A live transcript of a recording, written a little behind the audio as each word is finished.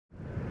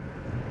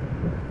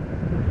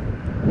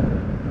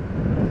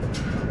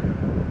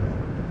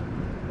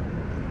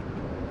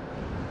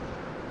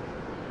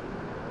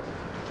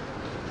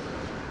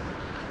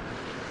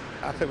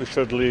I think we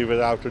should leave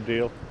without a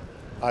deal.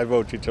 I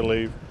voted to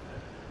leave.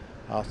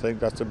 I think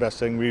that's the best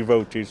thing. We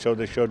voted, so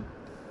they should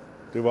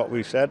do what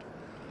we said.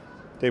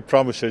 They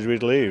promised us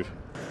we'd leave.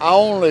 I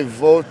only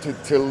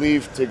voted to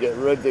leave to get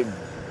rid of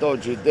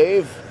Dodgy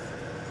Dave,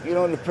 you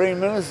know, the Prime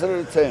Minister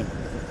at the time.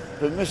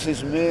 But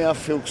Mrs May, I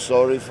feel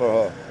sorry for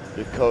her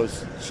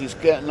because she's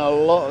getting a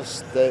lot of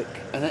stick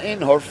and it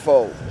ain't her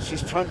fault.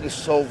 She's trying to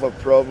solve a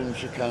problem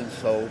she can't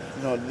solve.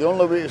 You know, the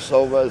only way to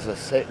solve it is a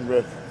second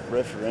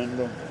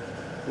referendum.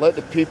 Let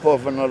the people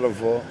have another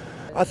vote.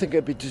 I think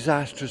it'd be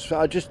disastrous.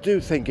 I just do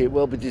think it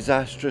will be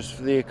disastrous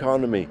for the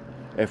economy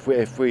if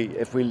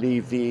we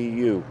leave the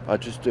EU. I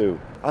just do.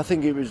 I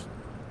think it was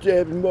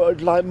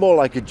more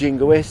like a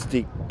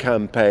jingoistic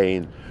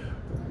campaign.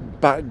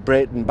 Back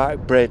Britain, back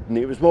Britain.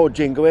 It was more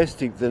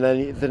jingoistic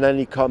than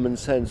any common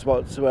sense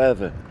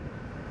whatsoever.